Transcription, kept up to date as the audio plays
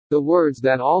The words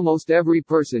that almost every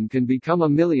person can become a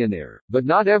millionaire, but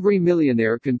not every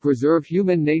millionaire can preserve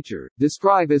human nature,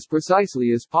 describe as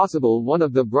precisely as possible one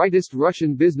of the brightest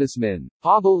Russian businessmen,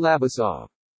 Pavel Labasov.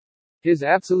 His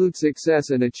absolute success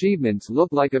and achievements look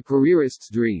like a careerist's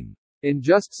dream. In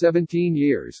just 17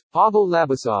 years, Pavel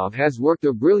Labasov has worked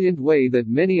a brilliant way that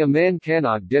many a man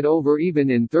cannot get over even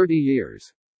in 30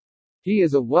 years. He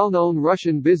is a well-known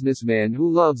Russian businessman who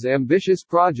loves ambitious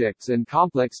projects and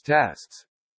complex tasks.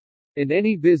 In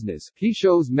any business, he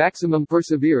shows maximum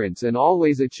perseverance and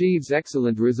always achieves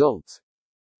excellent results.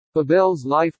 Pavel's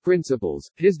life principles,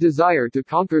 his desire to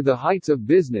conquer the heights of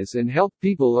business and help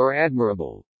people are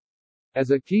admirable.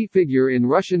 As a key figure in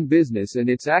Russian business and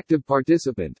its active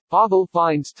participant, Pavel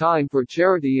finds time for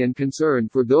charity and concern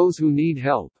for those who need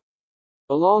help.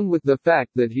 Along with the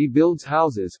fact that he builds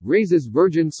houses, raises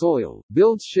virgin soil,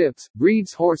 builds ships,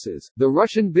 breeds horses, the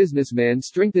Russian businessman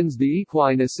strengthens the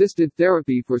equine-assisted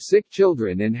therapy for sick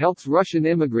children and helps Russian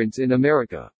immigrants in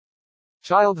America.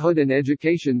 Childhood and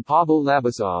education. Pavel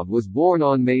Labasov was born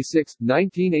on May 6,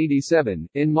 1987,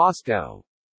 in Moscow.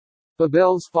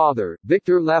 Pavel's father,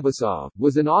 Viktor Labasov,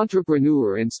 was an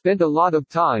entrepreneur and spent a lot of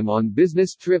time on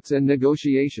business trips and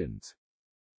negotiations.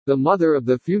 The mother of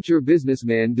the future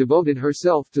businessman devoted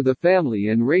herself to the family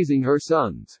and raising her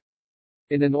sons.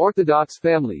 In an Orthodox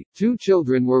family, 2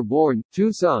 children were born,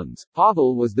 2 sons.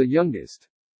 Pavel was the youngest.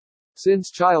 Since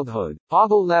childhood,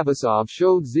 Pavel Labasov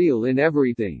showed zeal in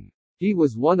everything. He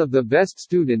was one of the best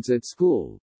students at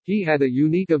school. He had a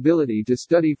unique ability to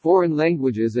study foreign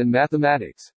languages and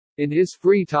mathematics. In his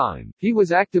free time, he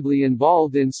was actively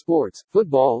involved in sports,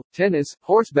 football, tennis,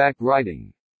 horseback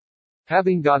riding.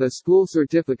 Having got a school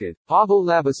certificate, Pavel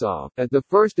Labasov, at the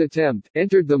first attempt,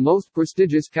 entered the most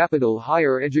prestigious capital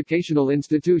higher educational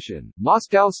institution,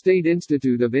 Moscow State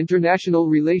Institute of International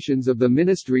Relations of the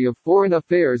Ministry of Foreign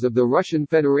Affairs of the Russian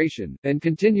Federation, and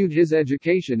continued his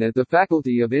education at the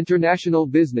Faculty of International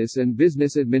Business and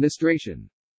Business Administration.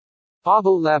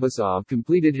 Pavel Labasov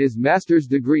completed his master's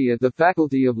degree at the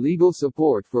Faculty of Legal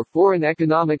Support for Foreign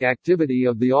Economic Activity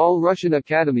of the All-Russian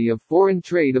Academy of Foreign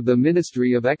Trade of the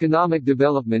Ministry of Economic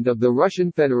Development of the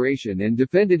Russian Federation and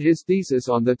defended his thesis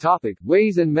on the topic,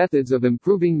 Ways and Methods of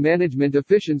Improving Management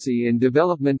Efficiency in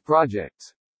Development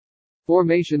Projects.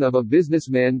 Formation of a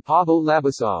businessman. Pavel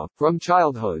Labasov, from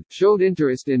childhood, showed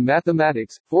interest in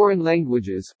mathematics, foreign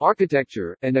languages,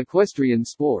 architecture, and equestrian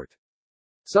sport.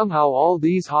 Somehow all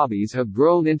these hobbies have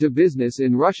grown into business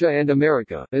in Russia and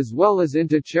America, as well as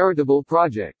into charitable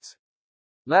projects.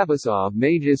 Labasov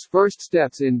made his first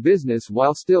steps in business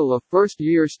while still a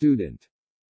first-year student.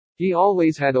 He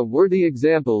always had a worthy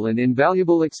example and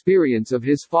invaluable experience of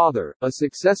his father, a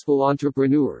successful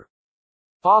entrepreneur.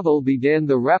 Pavel began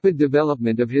the rapid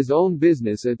development of his own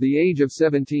business at the age of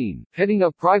 17, heading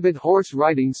a private horse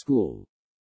riding school.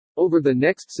 Over the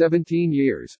next 17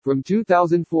 years, from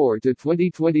 2004 to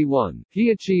 2021,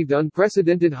 he achieved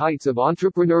unprecedented heights of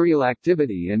entrepreneurial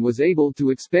activity and was able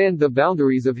to expand the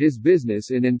boundaries of his business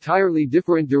in entirely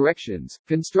different directions: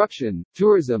 construction,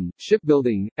 tourism,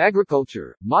 shipbuilding,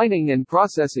 agriculture, mining and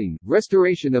processing,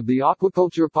 restoration of the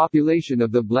aquaculture population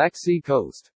of the Black Sea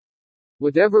coast.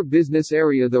 Whatever business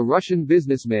area the Russian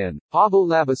businessman, Pavel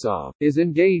Labasov, is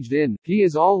engaged in, he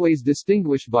is always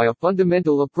distinguished by a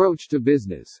fundamental approach to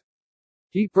business.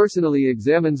 He personally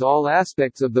examines all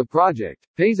aspects of the project,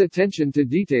 pays attention to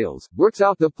details, works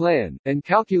out the plan, and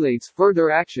calculates further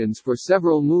actions for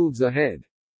several moves ahead.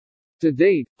 To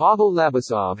date, Pavel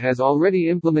Labasov has already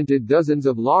implemented dozens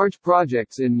of large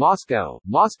projects in Moscow,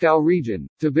 Moscow region,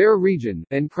 Tver region,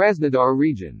 and Krasnodar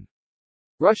region.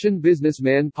 Russian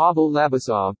businessman Pavel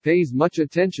Labasov pays much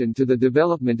attention to the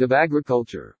development of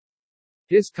agriculture.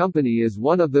 His company is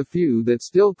one of the few that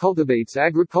still cultivates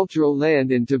agricultural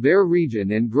land in Tver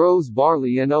region and grows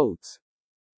barley and oats.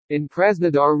 In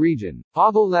Krasnodar region,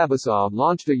 Pavel Labasov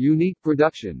launched a unique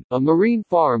production, a marine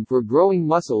farm for growing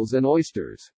mussels and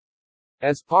oysters.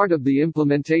 As part of the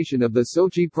implementation of the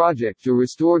Sochi project to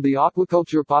restore the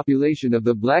aquaculture population of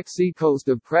the Black Sea coast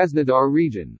of Krasnodar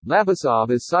region, Labasov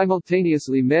is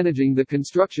simultaneously managing the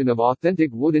construction of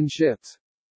authentic wooden ships.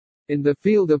 In the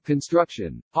field of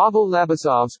construction, Pavel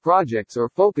Labasov's projects are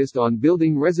focused on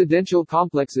building residential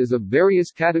complexes of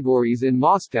various categories in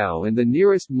Moscow and the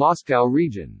nearest Moscow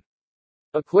region.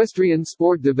 Equestrian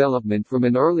sport development. From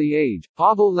an early age,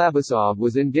 Pavel Labasov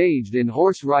was engaged in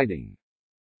horse riding.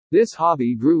 This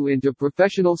hobby grew into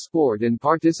professional sport and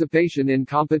participation in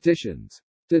competitions.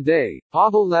 Today,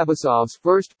 Pavel Labasov's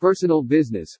first personal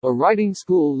business, a riding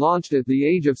school launched at the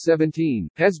age of 17,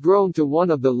 has grown to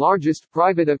one of the largest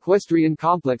private equestrian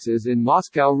complexes in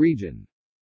Moscow region.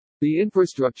 The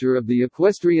infrastructure of the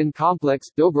equestrian complex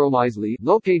Dobromysly,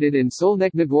 located in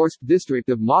Solnechnogorsk district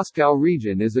of Moscow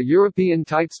region, is a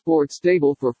European-type sport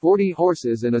stable for 40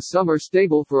 horses and a summer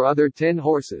stable for other 10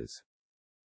 horses.